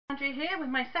Andrea here with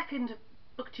my second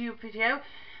booktube video,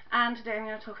 and today I'm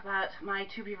going to talk about my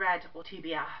to be read or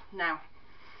TBR. Now,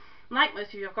 like most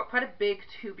of you, I've got quite a big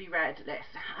to be read list,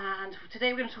 and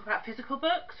today we're going to talk about physical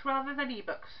books rather than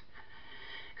ebooks,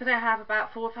 because I have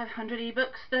about 400 or 500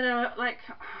 ebooks that are like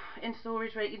in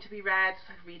storage waiting to be read.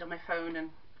 So I read on my phone and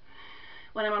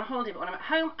when I'm on holiday, but when I'm at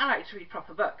home I like to read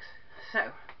proper books.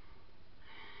 So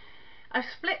I've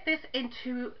split this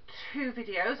into two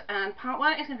videos, and part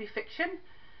one is going to be fiction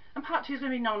and part two is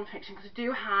going to be non-fiction, because I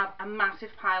do have a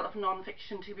massive pile of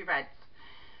non-fiction to be read.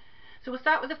 So we'll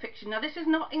start with the fiction. Now this is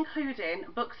not including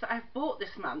books that I've bought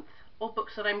this month or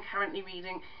books that I'm currently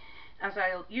reading, as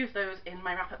I'll use those in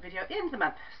my wrap-up video at the end of the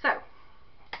month. So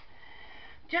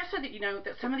just so that you know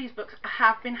that some of these books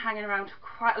have been hanging around for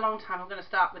quite a long time, I'm going to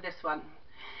start with this one,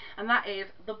 and that is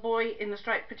The Boy in the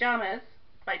Striped Pyjamas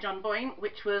by John Boyne,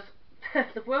 which was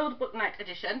the World Book Night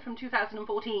edition from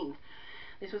 2014.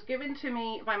 This was given to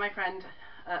me by my friend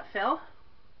Phil,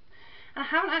 and I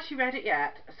haven't actually read it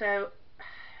yet, so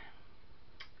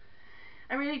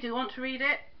I really do want to read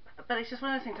it, but it's just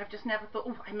one of those things I've just never thought,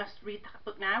 oh, I must read that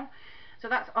book now. So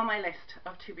that's on my list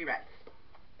of to be read.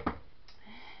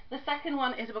 The second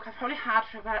one is a book I've probably had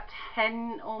for about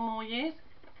 10 or more years,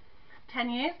 10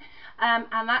 years,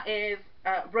 and that is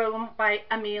Rome by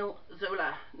Emile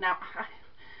Zola. Now,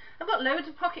 I've got loads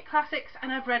of pocket classics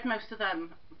and I've read most of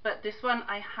them, but this one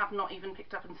I have not even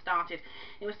picked up and started.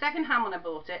 It was second hand when I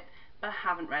bought it, but I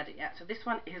haven't read it yet. So this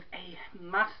one is a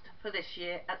must for this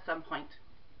year at some point.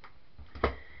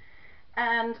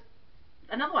 And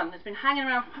another one that's been hanging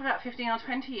around for about 15 or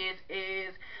 20 years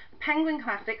is Penguin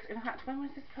Classics. In fact, when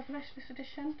was this published, this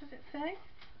edition? Does it say?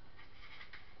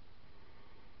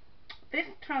 This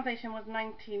translation was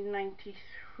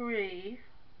 1993.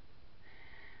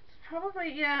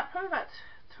 Probably about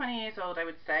 20 years old, I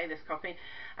would say, this copy,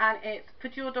 and it's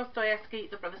Fyodor Dostoevsky,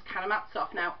 The Brothers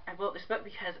Karamazov. Now, I bought this book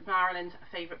because Marilyn's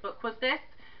favourite book was this,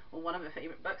 or one of her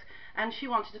favourite books, and she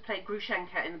wanted to play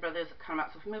Grushenka in the Brothers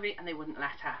Karamazov movie, and they wouldn't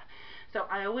let her. So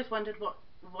I always wondered what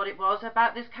it was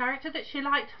about this character that she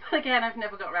liked, but again, I've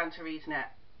never got around to reading it.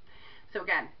 So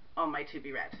again, on my to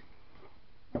be read.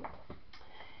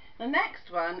 The next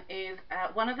one is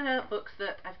one of the books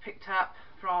that I've picked up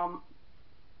from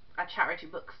a charity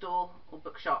bookstore or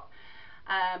bookshop.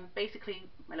 Basically,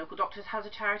 my local doctor's has a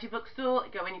charity bookstore.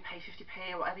 You go in, you pay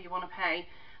 50p or whatever you want to pay,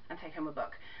 and take home a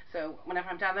book. So whenever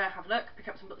I'm down there, have a look, pick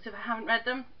up some books if I haven't read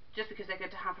them, just because they're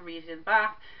good to have a read in the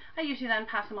bath. I usually then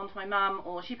pass them on to my mum,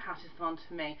 or she passes them on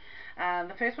to me.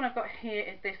 The first one I've got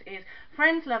here is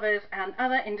Friends, Lovers and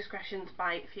Other Indiscretions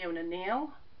by Fiona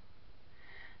Neill.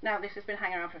 Now this has been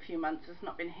hanging around for a few months. It's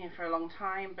not been here for a long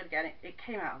time, but again, it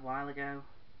came out a while ago.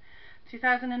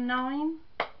 2009.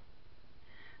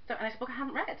 So, and it's a book I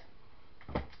haven't read.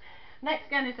 Next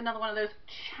again is another one of those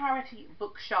charity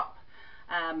bookshop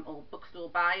or bookstore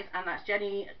buys, and that's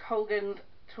Jenny Colgan's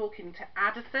Talking to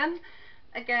Addison.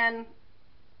 Again,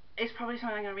 it's probably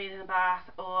something I'm going to read in the bath,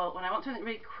 or when I want something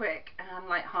really quick and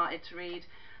light-hearted to read,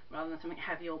 rather than something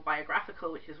heavy or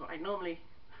biographical, which is what I normally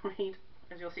read,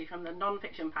 as you'll see from the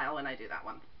non-fiction pile when I do that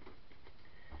one.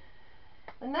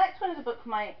 The next one is a book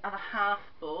my other half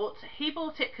bought. He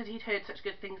bought it because he'd heard such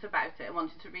good things about it and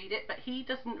wanted to read it, but he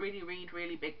doesn't really read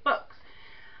really big books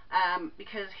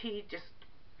because he just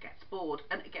gets bored,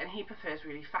 and again he prefers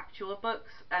really factual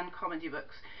books and comedy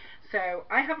books. So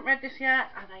I haven't read this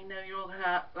yet, and I know you're all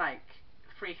gonna like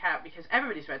freak out because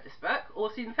everybody's read this book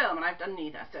or seen the film, and I've done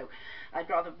neither. So I'd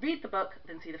rather read the book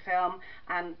than see the film.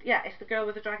 And yeah, it's The Girl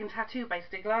with the Dragon Tattoo by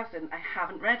Stieg Larsson. I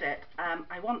haven't read it.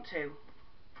 I want to.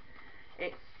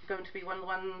 It's going to be one of the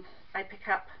ones I pick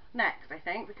up next, I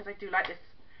think, because I do like this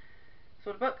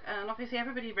sort of book, and obviously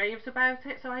everybody raves about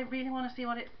it, so I really want to see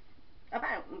what it's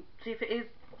about and see if it is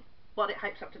what it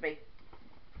hypes up to be.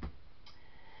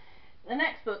 The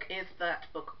next book is that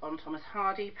book on Thomas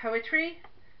Hardy, Poetry.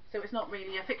 So it's not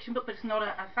really a fiction book, but it's not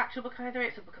a factual book either.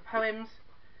 It's a book of poems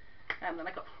that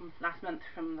I got from last month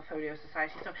from the Folio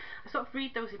Society. So I sort of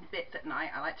read those in bits at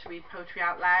night. I like to read poetry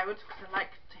out loud because I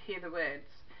like to hear the words.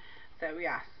 So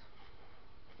yes,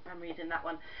 I'm reading that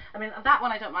one. I mean, that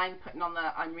one I don't mind putting on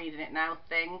the I'm reading it now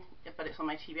thing, but it's on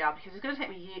my TBR because it's going to take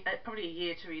me probably a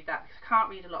year to read that, because I can't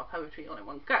read a lot of poetry all in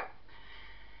one go.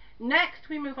 Next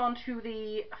we move on to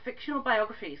the fictional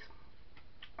biographies,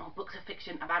 or books of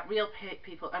fiction about real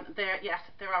people, and there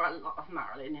are a lot of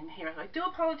Marilyn in here. So I do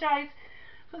apologise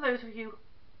for those of you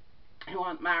who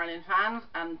aren't Marilyn fans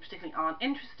and particularly aren't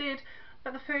interested.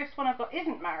 But the first one I've got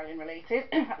isn't Marilyn related.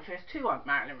 In fact, the first two aren't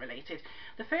Marilyn related.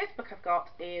 The first book I've got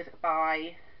is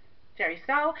by Jerry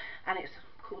Stahl, and it's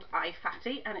called I,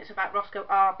 Fatty, and it's about Roscoe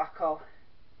Arbuckle.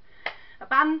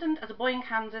 Abandoned as a boy in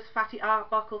Kansas, Fatty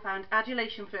Arbuckle found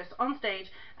adulation first on stage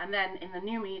and then in the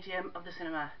new medium of the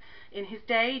cinema. In his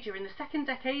day, during the second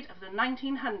decade of the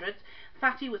 1900s,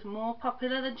 Fatty was more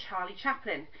popular than Charlie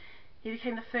Chaplin. He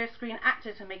became the first screen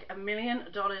actor to make $1 million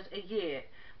a year,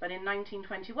 but in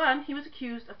 1921 he was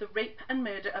accused of the rape and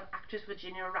murder of actress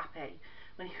Virginia Rappe,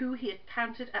 who he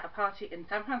encountered at a party in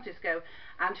San Francisco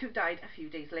and who died a few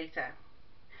days later.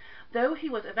 Though he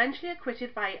was eventually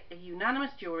acquitted by a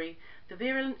unanimous jury, the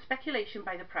virulent speculation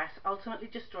by the press ultimately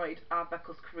destroyed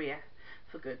Arbuckle's career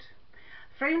for good.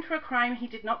 Framed for a crime he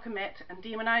did not commit and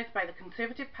demonized by the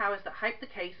conservative powers that hyped the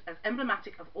case as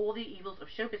emblematic of all the evils of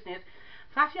show business,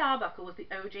 Fatty Arbuckle was the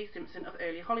O.J. Simpson of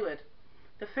early Hollywood,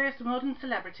 the first modern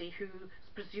celebrity whose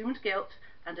presumed guilt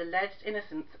and alleged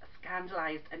innocence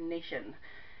scandalized a nation.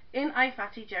 In I,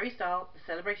 Fatty, Jerry Stahl, the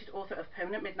celebrated author of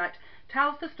Permanent Midnight,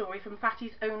 tells the story from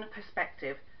Fatty's own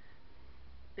perspective.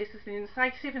 This is an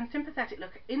incisive and sympathetic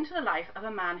look into the life of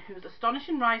a man whose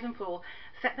astonishing rise and fall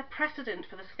set the precedent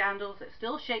for the scandals that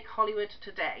still shake Hollywood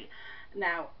today.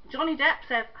 Now, Johnny Depp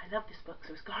says, I love this book,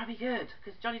 so it's got to be good,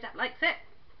 because Johnny Depp likes it.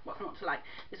 What's not to like?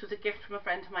 This was a gift from a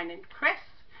friend of mine named Chris.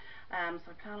 So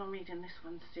I plan on reading this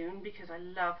one soon because I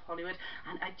love Hollywood,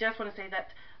 and I just want to say that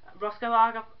Roscoe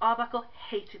Arbuckle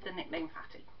hated the nickname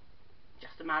Fatty.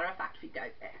 Just a matter of fact for you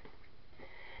guys there.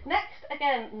 Next,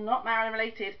 again, not Marilyn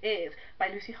related, is by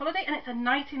Lucy Holiday, and it's A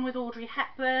Night In with Audrey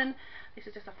Hepburn. This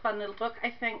is just a fun little book,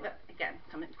 I think, that, again,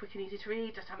 something quick and easy to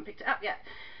read, just haven't picked it up yet.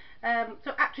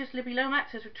 So actress Libby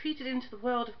Lomax has retreated into the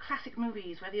world of classic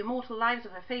movies where the immortal lives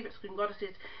of her favourite screen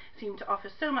goddesses seem to offer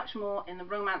so much more in the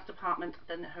romance department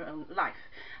than her own life.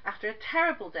 After a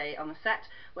terrible day on the set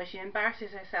where she embarrasses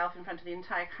herself in front of the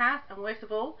entire cast and, worst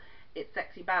of all, its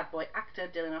sexy bad boy actor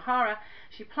Dylan O'Hara,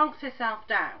 she plonks herself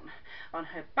down on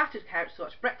her battered couch to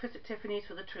watch Breakfast at Tiffany's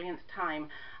for the trillionth time,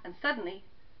 and suddenly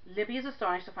Libby is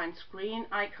astonished to find screen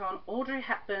icon Audrey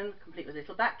Hepburn, complete with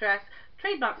little black dress,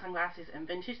 trademark sunglasses and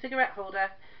vintage cigarette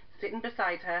holder, sitting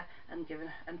beside her and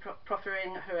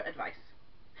proffering her advice.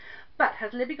 But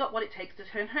has Libby got what it takes to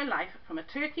turn her life from a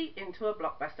turkey into a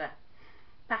blockbuster?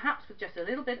 Perhaps with just a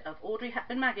little bit of Audrey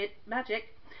Hepburn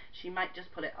magic, she might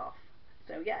just pull it off.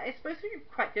 So yeah, it's supposed to be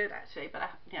quite good actually, but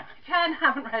I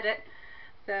haven't read it.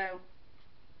 So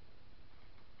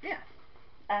yeah.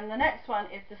 And the next one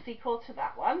is the sequel to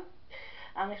that one,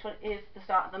 and this one is the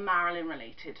start of the Marilyn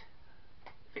related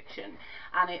fiction,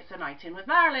 and it's A Night In with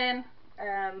Marilyn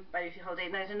by Lucy Holiday.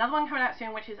 And there's another one coming out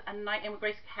soon which is A Night In with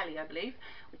Grace Kelly, I believe,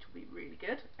 which will be really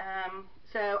good.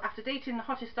 So after dating the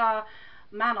hottest star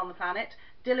man on the planet,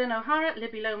 Dylan O'Hara,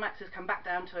 Libby Lomax has come back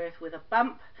down to earth with a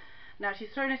bump. Now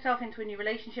she's thrown herself into a new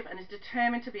relationship and is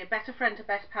determined to be a better friend to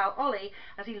best pal Ollie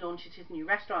as he launches his new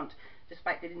restaurant.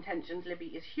 Despite good intentions, Libby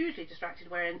is hugely distracted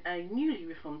when a newly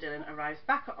reformed Dylan arrives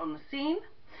back on the scene,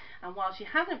 and while she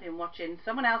hasn't been watching,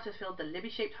 someone else has filled the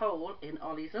Libby-shaped hole in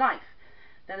Ollie's life.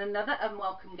 Then another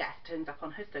unwelcome guest turns up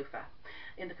on her sofa.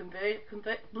 In the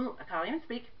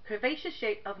curvaceous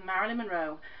shape of Marilyn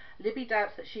Monroe, Libby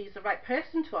doubts that she's the right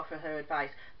person to offer her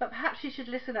advice, but perhaps she should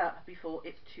listen up before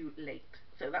it's too late.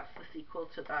 So that's the sequel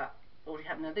to that Audrey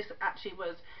Hepburn. Now this actually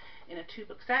was in a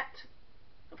 2-book set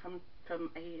from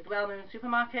a well-known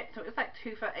supermarket, so it was like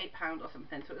 2 for £8 or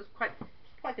something, so it was quite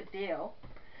a good deal.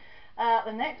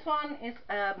 The next one is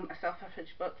a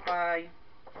self-published book by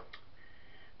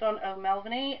Don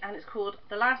O'Melveny, and it's called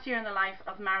The Last Year in the Life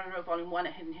of Marilyn Monroe Volume 1,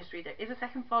 A Hidden History. There is a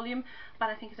second volume, but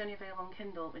I think it's only available on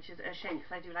Kindle, which is a shame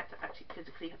because I do like to actually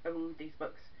physically own these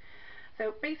books.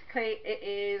 So basically it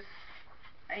is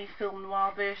a film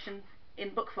noir version in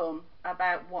book form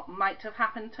about what might have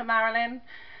happened to Marilyn.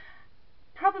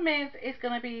 Problem is, it's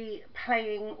going to be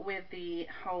playing with the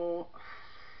whole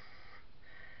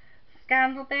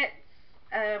scandal bits,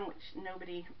 which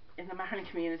nobody in the Marilyn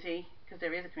community, because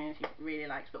there is a community, really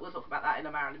likes, but we'll talk about that in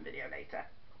a Marilyn video later.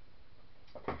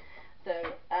 So,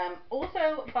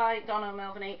 also by Don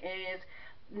O'Melveny is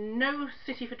No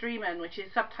City for Dreamin', which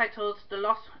is subtitled The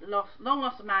Long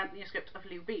Lost Manuscript of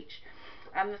Lou Beach.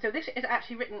 So this is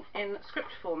actually written in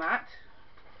script format,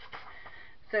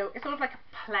 so it's sort of like a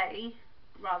play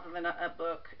rather than a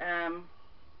book.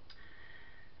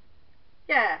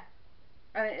 Yeah,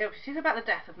 it's about the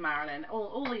death of Marilyn.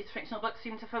 All these fictional books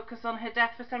seem to focus on her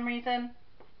death for some reason.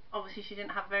 Obviously she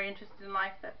didn't have a very interesting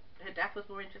life, but her death was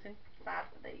more interesting. Sad,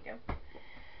 but there you go.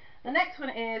 The next one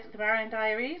is The Marilyn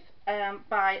Diaries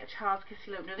by Charles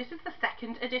Kisselo. Now this is the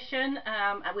 2nd edition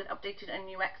with updated and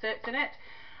new excerpts in it.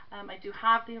 I do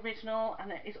have the original,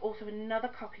 and there is also another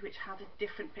copy which has a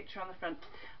different picture on the front,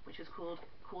 which is caused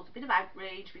a bit of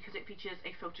outrage because it features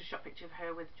a Photoshop picture of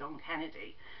her with John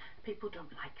Kennedy. People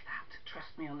don't like that,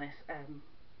 trust me on this.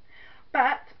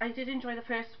 But I did enjoy the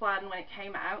first one when it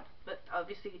came out, but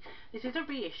obviously this is a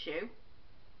reissue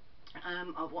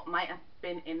of what might have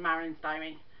been in Marilyn's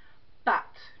diary.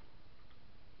 But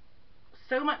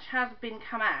so much has been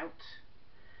come out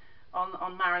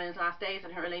on Marilyn's last days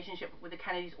and her relationship with the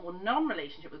Kennedys, or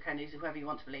non-relationship with the Kennedys, whoever you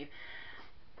want to believe,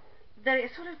 that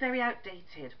it's sort of very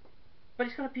outdated. But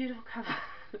it's got a beautiful cover.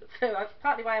 So that's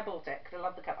partly why I bought it, because I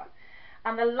love the cover.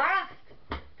 And the last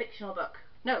fictional book,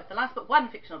 no, the last but one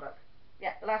fictional book,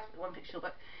 yeah, the last but one fictional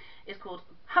book is called,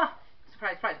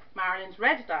 surprise, surprise, Marilyn's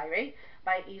Red Diary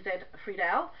by E.Z.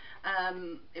 Friedel.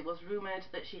 It was rumoured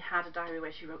that she had a diary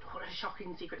where she wrote all her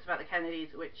shocking secrets about the Kennedys,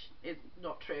 which is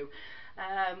not true.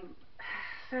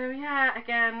 So yeah,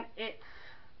 again, it's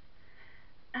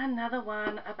another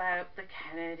one about the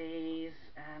Kennedys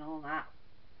and all that.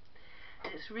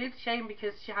 It's really a shame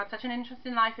because she had such an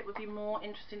interesting life. It would be more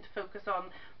interesting to focus on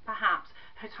perhaps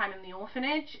her time in the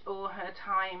orphanage or her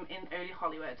time in early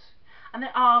Hollywood. And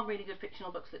there are really good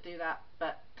fictional books that do that,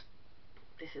 but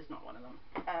this is not one of them.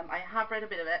 I have read a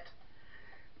bit of it.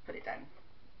 Put it down.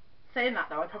 Saying that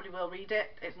though, I probably will read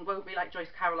it. It won't be like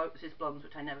Joyce Carol Oates' Blondes,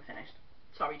 which I never finished.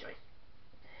 Sorry, Joyce.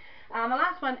 And the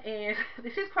last one is,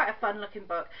 this is quite a fun looking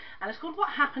book, and it's called What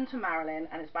Happened to Marilyn,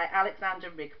 and it's by Alexander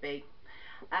Rigby.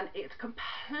 And it's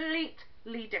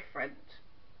completely different.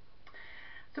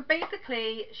 So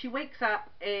basically, she wakes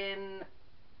up in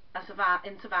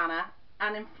Savannah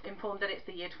and informed that it's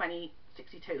the year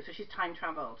 2062, so she's time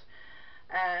travelled.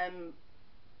 And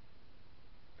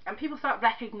people start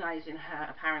recognising her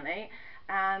apparently,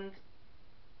 and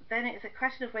then it's a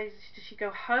question of whether does she go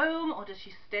home or does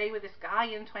she stay with this guy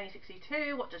in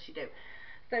 2062? What does she do?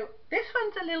 So this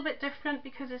one's a little bit different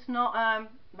because it's not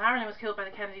Marilyn was killed by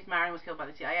the Kennedys, Marilyn was killed by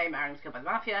the CIA, Marilyn was killed by the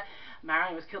Mafia,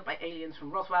 Marilyn was killed by aliens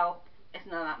from Roswell. It's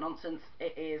none of that nonsense.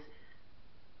 It is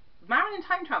Marilyn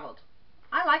time travelled.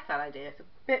 I like that idea. It's a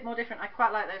bit more different. I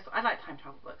quite like those. I like time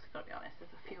travel books, I've got to be honest.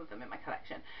 There's a few of them in my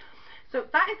collection. So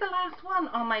that is the last one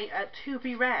on my to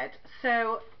be read.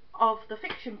 So of the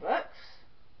fiction books,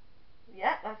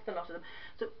 yeah, that's the lot of them.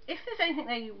 So if there's anything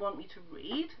there you want me to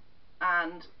read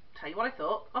and tell you what I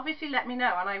thought, obviously let me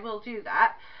know and I will do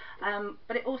that.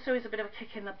 But it also is a bit of a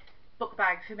kick in the book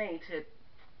bag for me to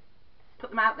put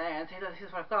them out there and say, this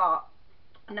is what I've got,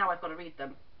 and now I've got to read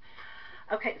them.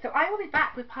 Okay, so I will be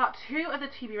back with part 2 of the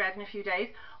To Be Read in a few days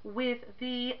with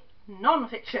the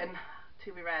non-fiction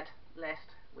To Be Read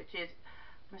list, which is,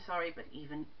 I'm sorry, but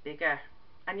even bigger.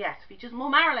 And yes, features more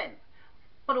Marilyn,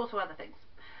 but also other things.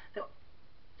 So,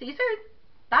 see you soon.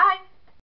 Bye.